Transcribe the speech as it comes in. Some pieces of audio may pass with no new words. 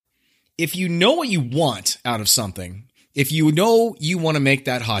if you know what you want out of something, if you know you want to make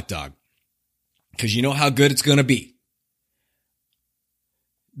that hot dog because you know how good it's going to be,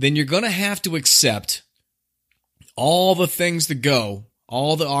 then you're going to have to accept all the things that go,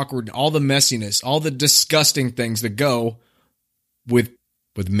 all the awkward, all the messiness, all the disgusting things that go with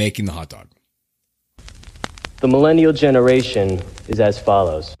making the hot dog. The millennial generation is as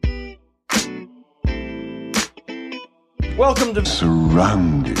follows. Welcome to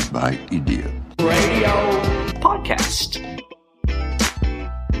Surrounded by Idiots Radio Podcast.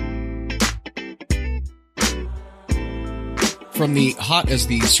 From the hot as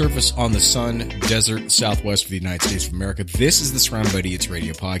the surface on the sun desert southwest of the United States of America, this is the Surrounded by Idiots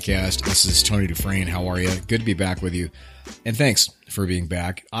Radio Podcast. This is Tony Dufresne. How are you? Good to be back with you. And thanks for being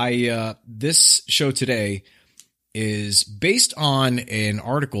back. This show today is based on an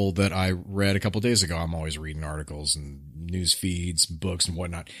article that I read a couple days ago. I'm always reading articles and news feeds, books and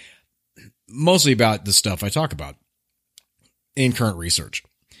whatnot, mostly about the stuff I talk about in current research.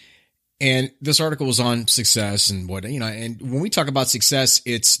 And this article was on success and and when we talk about success,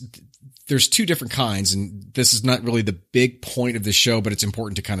 there's two different kinds, and this is not really the big point of the show, but it's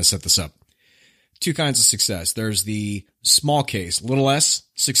important to kind of set this up. Two kinds of success. There's the small case, little s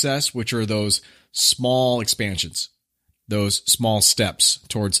success, which are those small expansions, those small steps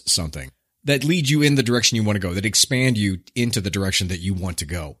towards something that lead you in the direction you want to go, that expand you into the direction that you want to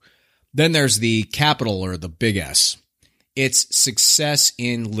go. Then there's the capital or the big S. It's success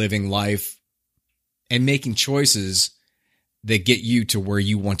in living life and making choices that get you to where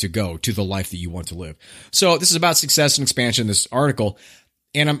you want to go, to the life that you want to live. So this is about success and expansion, this article.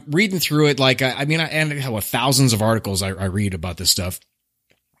 And I'm reading through it like, I have thousands of articles I read about this stuff.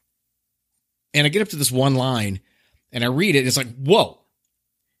 And I get up to this one line and I read it. And it's like, whoa.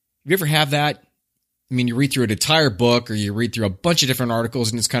 Have you ever have that? I mean, you read through an entire book or you read through a bunch of different articles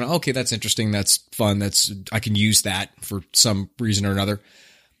and it's kind of, okay, that's interesting. That's fun. I can use that for some reason or another.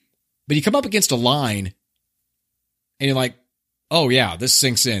 But you come up against a line and you're like, oh yeah, this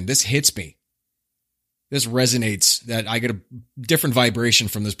sinks in. This hits me. This resonates, that I get a different vibration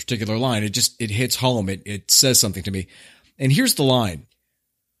from this particular line. It hits home. It says something to me. And here's the line.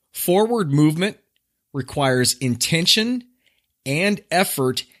 Forward movement requires intention and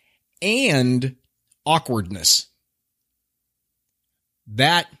effort and awkwardness.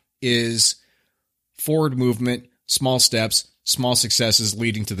 That is forward movement, small steps, small successes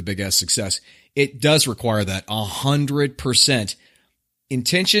leading to the big S success. It does require that 100%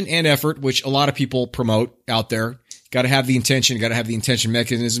 intention and effort, which a lot of people promote out there. Got to have the intention, got to have the intention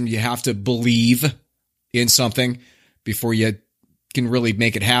mechanism. You have to believe in something before you can really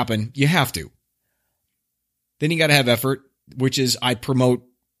make it happen. You have to. Then you got to have effort, which is I promote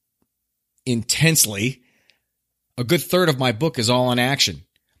intensely. A good third of my book is all on action.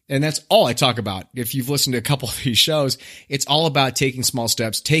 And that's all I talk about. If you've listened to a couple of these shows, it's all about taking small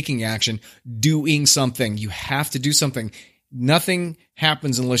steps, taking action, doing something. You have to do something. Nothing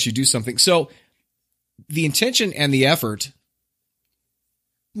happens unless you do something. So the intention and the effort,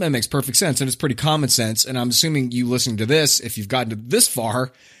 that makes perfect sense. And it's pretty common sense. And I'm assuming you listening to this, if you've gotten to this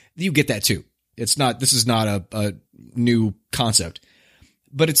far, you get that too. This is not a new concept.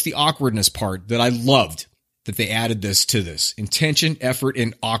 But it's the awkwardness part that I loved that they added this to this. Intention, effort,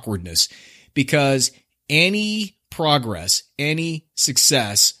 and awkwardness. Because any progress, any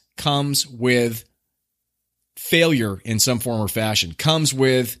success comes with failure in some form or fashion, comes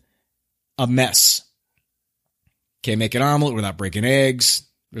with a mess. Can't make an omelet without breaking eggs.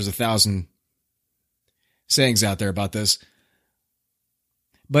 There's 1,000 sayings out there about this.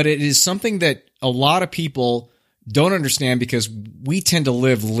 But it is something that a lot of people don't understand because we tend to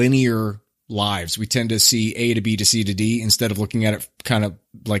live linear lives. We tend to see A to B to C to D instead of looking at it kind of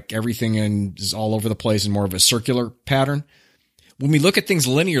like everything is all over the place in more of a circular pattern. When we look at things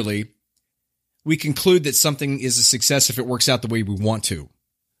linearly, we conclude that something is a success if it works out the way we want to.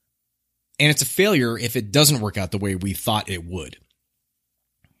 And it's a failure if it doesn't work out the way we thought it would.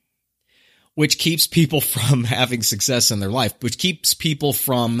 Which keeps people from having success in their life, which keeps people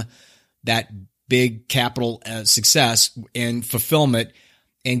from that big capital success and fulfillment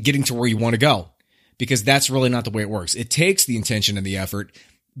and getting to where you want to go, because that's really not the way it works. It takes the intention and the effort,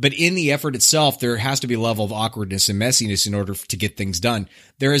 but in the effort itself, there has to be a level of awkwardness and messiness in order to get things done.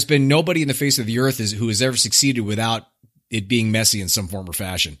 There has been nobody in the face of the earth who has ever succeeded without it being messy in some form or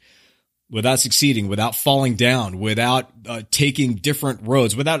fashion, without succeeding, without falling down, without taking different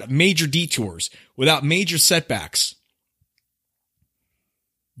roads, without major detours, without major setbacks.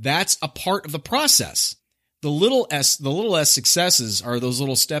 That's a part of the process. The little s successes are those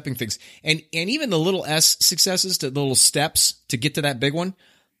little stepping things. And even the little s successes, the little steps to get to that big one,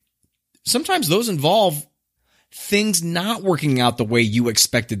 sometimes those involve things not working out the way you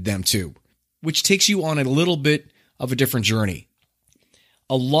expected them to, which takes you on a little bit of a different journey.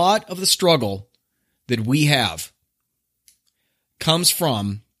 A lot of the struggle that we have comes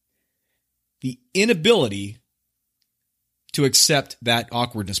from the inability to accept that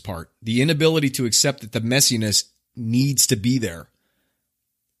awkwardness part, the inability to accept that the messiness needs to be there.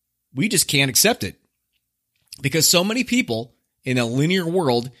 We just can't accept it because so many people in a linear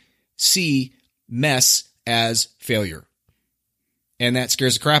world see mess as failure. And that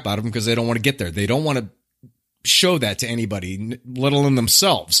scares the crap out of them because they don't want to get there. They don't want to show that to anybody, let alone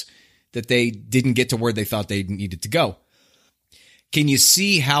themselves, that they didn't get to where they thought they needed to go. Can you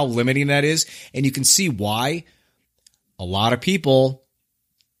see how limiting that is? And you can see why a lot of people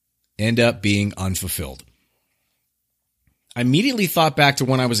end up being unfulfilled. I immediately thought back to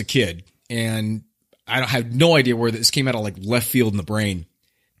when I was a kid, and I have no idea where this came out of, like left field in the brain.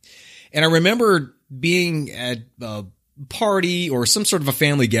 And I remember being at a party or some sort of a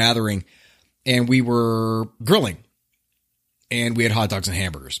family gathering, and we were grilling, and we had hot dogs and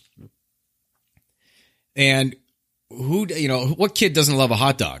hamburgers. And what kid doesn't love a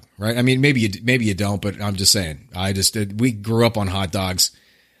hot dog, right? I mean, maybe you don't, but I'm just saying, we grew up on hot dogs.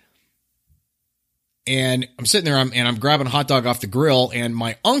 And I'm sitting there and I'm grabbing a hot dog off the grill, and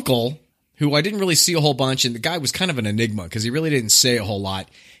my uncle, who I didn't really see a whole bunch, and the guy was kind of an enigma because he really didn't say a whole lot.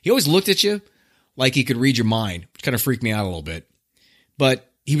 He always looked at you like he could read your mind, which kind of freaked me out a little bit. But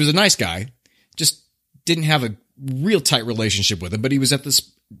he was a nice guy, just didn't have a real tight relationship with him. But he was at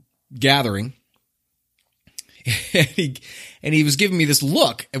this gathering, and he was giving me this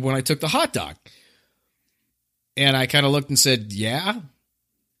look when I took the hot dog. And I kind of looked and said, yeah.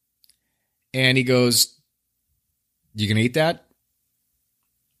 And he goes, you gonna eat that?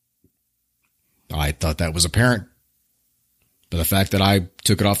 I thought that was apparent. But the fact that I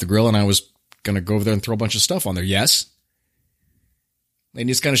took it off the grill and I was going to go over there and throw a bunch of stuff on there, yes. And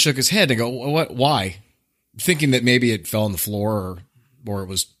he just kind of shook his head and go, what? Why? Thinking that maybe it fell on the floor or it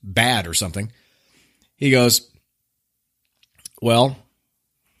was bad or something. He goes, well,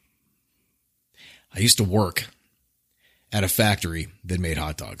 I used to work at a factory that made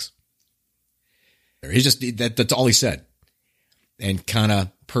hot dogs. That's all he said. And kind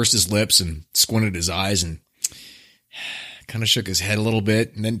of pursed his lips and squinted his eyes and kind of shook his head a little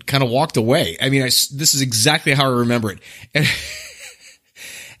bit and then kind of walked away. I mean, this is exactly how I remember it.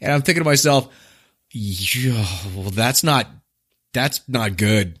 And I'm thinking to myself, well, that's not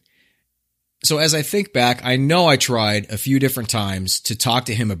good. So as I think back, I know I tried a few different times to talk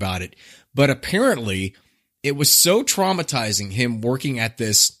to him about it, but apparently it was so traumatizing, him working at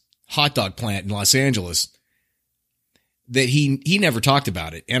this hot dog plant in Los Angeles, that he never talked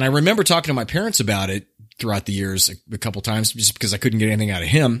about it. And I remember talking to my parents about it throughout the years a couple times just because I couldn't get anything out of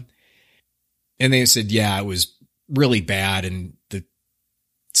him. And they said, yeah, it was really bad. And the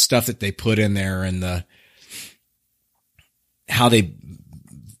stuff that they put in there and how they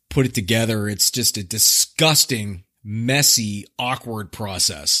put it together, it's just a disgusting, messy, awkward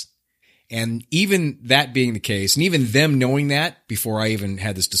process. And even that being the case, and even them knowing that before I even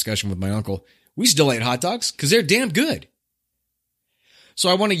had this discussion with my uncle, we still ate hot dogs because they're damn good. So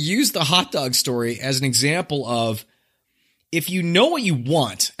I want to use the hot dog story as an example of, if you know what you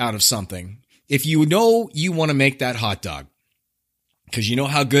want out of something, if you know you want to make that hot dog because you know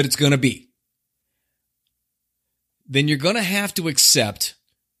how good it's going to be, then you're going to have to accept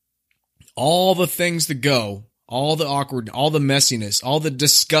all the things that go, all the awkward, all the messiness, all the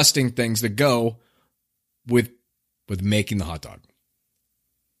disgusting things that go with making the hot dog.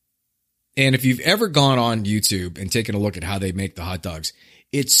 And if you've ever gone on YouTube and taken a look at how they make the hot dogs,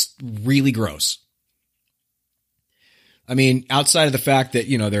 it's really gross. I mean, outside of the fact that,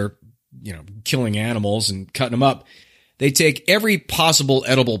 they're, killing animals and cutting them up, they take every possible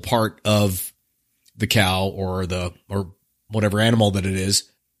edible part of the cow or whatever animal that it is.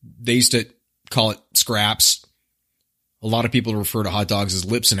 They used to call it scraps. A lot of people refer to hot dogs as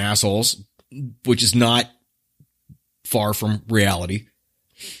lips and assholes, which is not far from reality.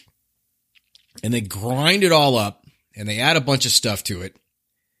 And they grind it all up and they add a bunch of stuff to it.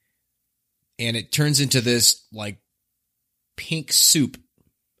 And it turns into this like pink soup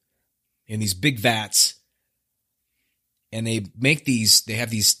in these big vats. And they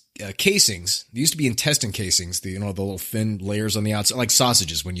have these casings. They used to be intestine casings, the little thin layers on the outside, like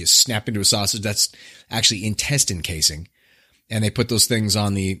sausages. When you snap into a sausage, that's actually intestine casing. And they put those things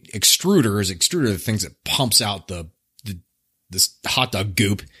on the extruder, the things that pumps out this hot dog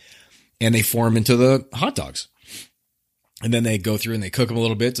goop. And they form into the hot dogs. And then they go through and they cook them a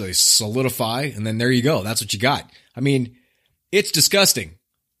little bit so they solidify. And then there you go. That's what you got. I mean, it's disgusting.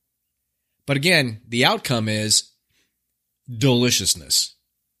 But again, the outcome is deliciousness.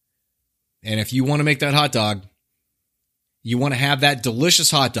 And if you want to make that hot dog, you want to have that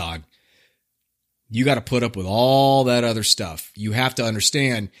delicious hot dog, you got to put up with all that other stuff. You have to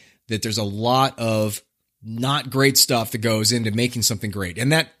understand that there's a lot of not great stuff that goes into making something great.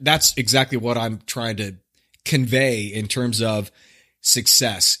 And that's exactly what I'm trying to convey in terms of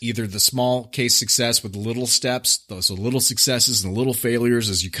success, either the small case success with little steps, those little successes and little failures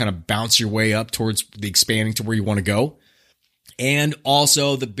as you kind of bounce your way up towards the expanding to where you want to go. And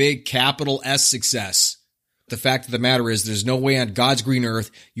also the big capital S success. The fact of the matter is there's no way on God's green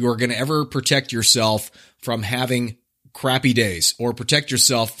earth you are going to ever protect yourself from having crappy days or protect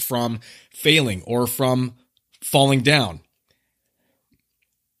yourself from failing or from falling down.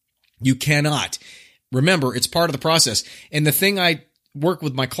 You cannot. Remember, it's part of the process. And the thing I work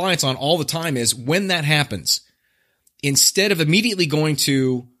with my clients on all the time is when that happens, instead of immediately going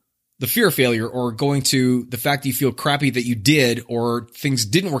to the fear of failure or going to the fact that you feel crappy that you did or things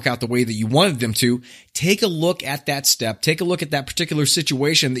didn't work out the way that you wanted them to, take a look at that step. Take a look at that particular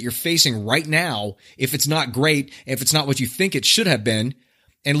situation that you're facing right now. If it's not great, if it's not what you think it should have been,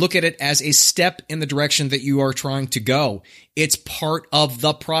 and look at it as a step in the direction that you are trying to go. It's part of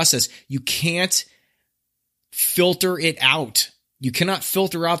the process. You can't filter it out. You cannot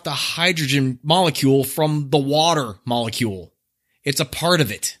filter out the hydrogen molecule from the water molecule. It's a part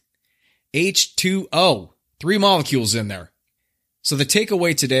of it. H2O, 3 molecules in there. So the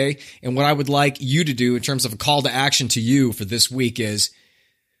takeaway today, and what I would like you to do in terms of a call to action to you for this week is,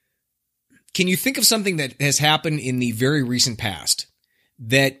 can you think of something that has happened in the very recent past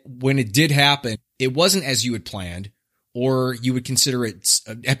that when it did happen, it wasn't as you had planned, or you would consider it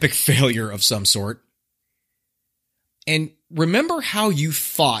an epic failure of some sort? And remember how you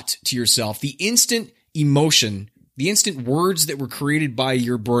thought to yourself, the instant emotion, the instant words that were created by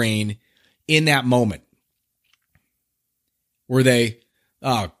your brain in that moment. Were they,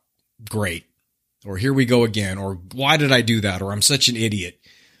 oh, great, or here we go again, or why did I do that, or I'm such an idiot,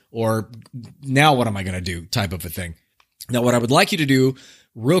 or now what am I going to do type of a thing? Now, what I would like you to do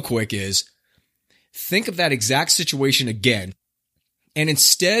real quick is think of that exact situation again, and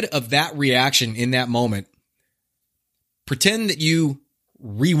instead of that reaction in that moment, pretend that you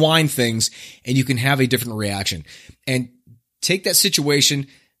rewind things and you can have a different reaction. And take that situation,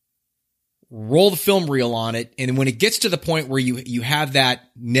 roll the film reel on it, and when it gets to the point where you have that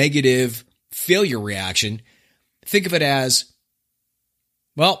negative failure reaction, think of it as,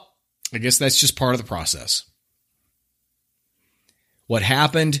 well, I guess that's just part of the process. What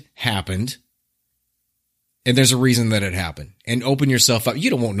happened, happened, and there's a reason that it happened. And open yourself up.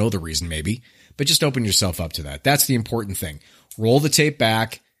 You won't know the reason maybe, but just open yourself up to that. That's the important thing. Roll the tape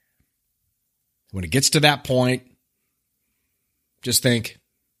back. When it gets to that point, just think,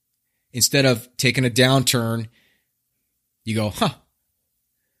 instead of taking a downturn, you go,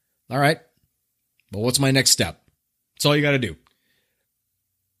 all right, well, what's my next step? That's all you got to do.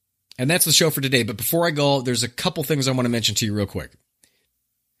 And that's the show for today. But before I go, there's a couple things I want to mention to you real quick.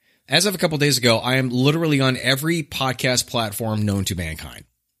 As of a couple days ago, I am literally on every podcast platform known to mankind,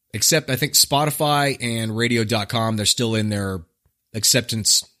 except I think Spotify and radio.com. They're still in their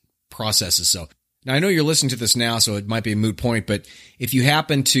acceptance processes. So now I know you're listening to this now, so it might be a moot point, but if you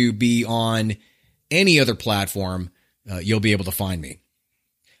happen to be on any other platform, you'll be able to find me.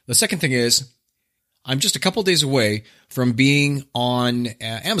 The second thing is, I'm just a couple days away from being on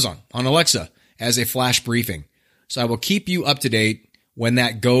Amazon, on Alexa, as a flash briefing. So I will keep you up to date when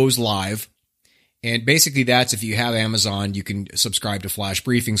that goes live. And basically that's, if you have Amazon, you can subscribe to flash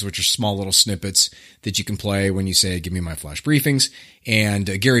briefings, which are small little snippets that you can play when you say, give me my flash briefings.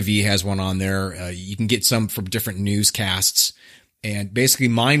 And Gary Vee has one on there. You can get some from different newscasts. And basically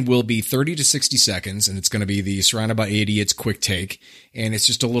mine will be 30 to 60 seconds, and it's going to be the Surrounded by Idiots quick take. And it's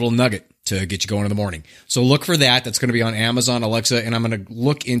just a little nugget to get you going in the morning. So look for that. That's going to be on Amazon, Alexa, and I'm going to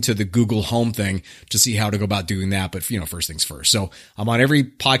look into the Google Home thing to see how to go about doing that. But, first things first. So I'm on every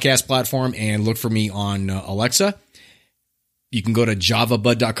podcast platform, and look for me on Alexa. You can go to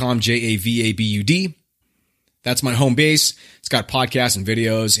javabud.com, JAVABUD. That's my home base. It's got podcasts and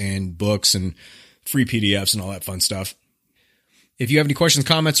videos and books and free PDFs and all that fun stuff. If you have any questions,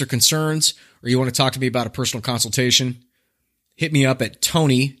 comments, or concerns, or you want to talk to me about a personal consultation, hit me up at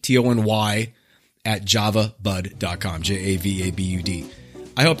Tony, Tony, at javabud.com, JAVABUD.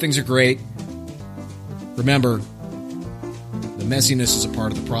 I hope things are great. Remember, the messiness is a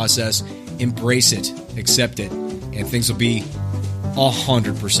part of the process. Embrace it, accept it, and things will be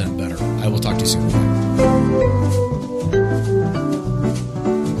 100% better. I will talk to you soon.